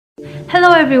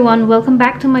Hello everyone, welcome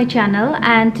back to my channel,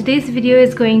 and today's video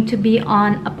is going to be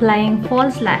on applying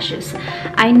false lashes.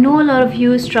 I know a lot of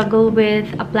you struggle with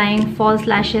applying false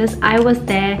lashes. I was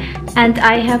there, and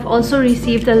I have also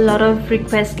received a lot of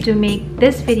requests to make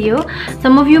this video.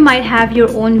 Some of you might have your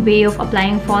own way of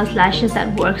applying false lashes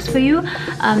that works for you.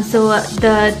 So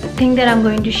the thing that I'm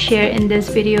going to share in this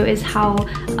video is how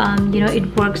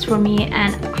it works for me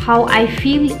and how I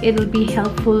feel it will be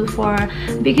helpful for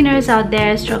beginners out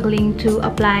there struggling to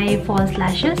apply false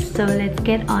lashes. So let's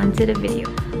get on to the video.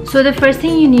 So the first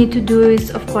thing you need to do is,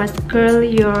 of course, curl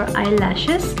your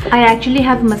eyelashes. I actually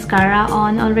have mascara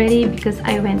on already because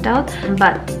I went out,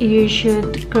 but you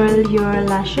should curl your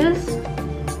lashes.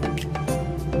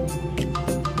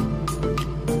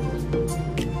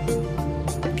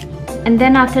 And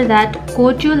then after that,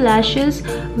 coat your lashes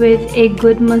with a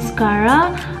good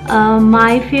mascara.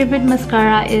 My favorite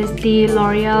mascara is the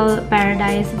L'Oreal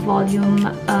Paradise Volume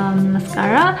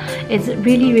mascara. It's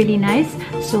really nice.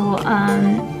 So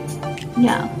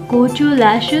yeah, coat your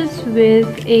lashes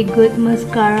with a good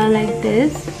mascara like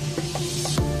this.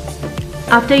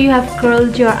 After you have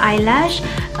curled your eyelash,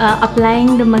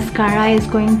 applying the mascara is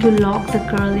going to lock the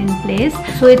curl in place,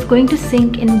 so it's going to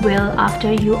sink in well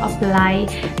after you apply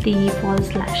the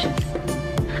false lashes.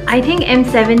 I think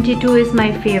M72 is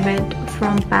my favorite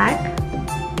from PAC.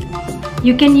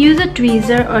 You can use a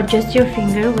tweezer or just your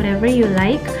finger, whatever you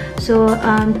like. So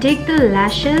take the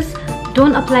lashes,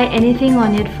 don't apply anything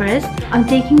on it first. I'm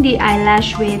taking the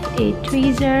eyelash with a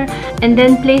tweezer, and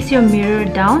then place your mirror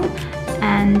down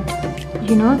and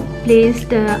place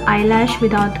the eyelash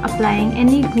without applying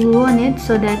any glue on it,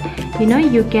 so that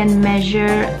you can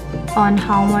measure on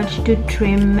how much to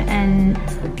trim and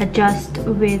adjust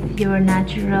with your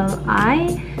natural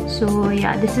eye. So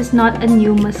yeah, this is not a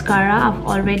new mascara. I've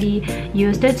already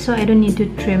used it, so I don't need to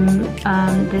trim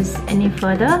this any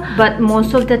further. But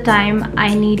most of the time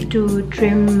I need to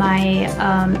trim my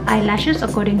eyelashes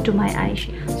according to my eye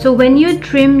shape. So when you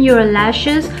trim your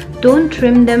lashes, don't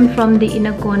trim them from the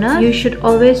inner corner. You should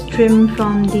always trim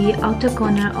from the outer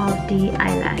corner of the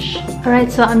eyelash.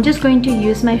 Alright, so I'm just going to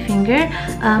use my finger.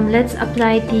 Let's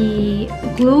apply the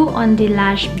glue on the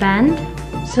lash band.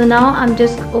 So now I'm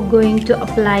just going to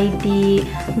apply the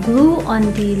glue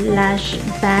on the lash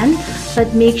band,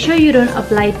 but make sure you don't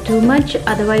apply too much,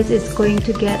 otherwise it's going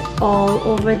to get all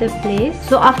over the place.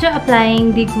 So after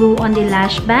applying the glue on the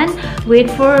lash band, wait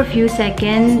for a few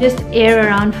seconds, just air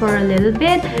around for a little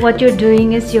bit. What you're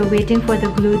doing is you're waiting for the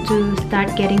glue to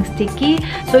start getting sticky.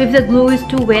 So if the glue is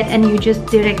too wet and you just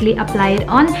directly apply it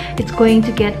on, it's going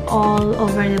to get all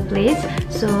over the place.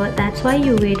 So that's why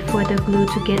you wait for the glue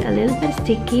to get a little bit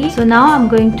sticky. So now I'm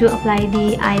going to apply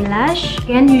the eyelash.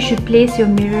 Again, you should place your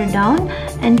mirror down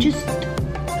and just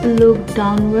look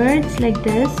downwards like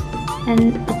this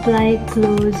and apply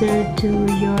closer to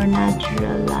your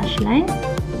natural lash line.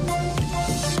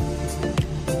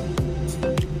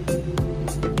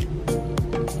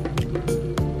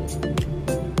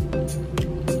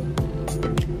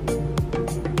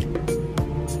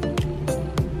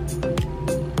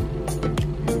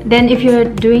 Then if you're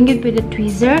doing it with a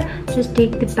tweezer, just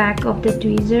take the back of the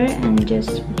tweezer and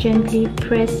just gently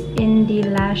press in the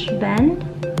lash band.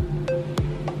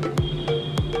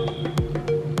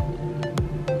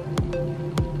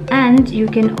 And you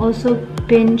can also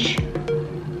pinch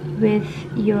with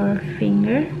your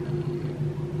finger.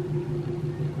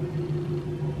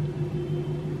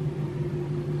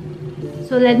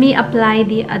 So let me apply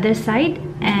the other side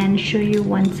and show you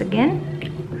once again.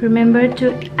 Remember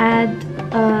to add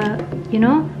a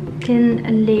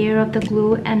thin layer of the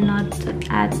glue and not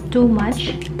add too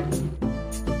much.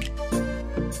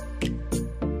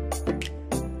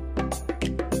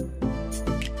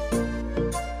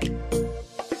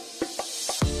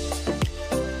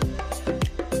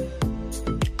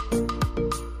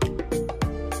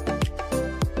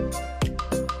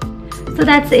 So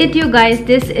that's it, you guys.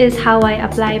 This is how I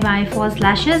apply my false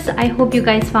lashes. I hope you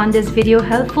guys found this video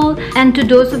helpful, and to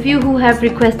those of you who have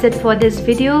requested for this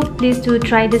video, please do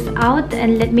try this out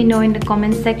and let me know in the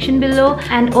comment section below.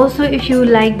 And also, if you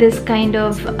like this kind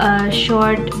of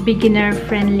short beginner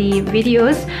friendly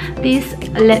videos, please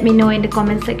let me know in the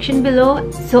comment section below.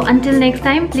 So until next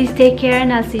time, please take care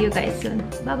and I'll see you guys soon.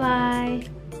 Bye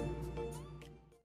bye.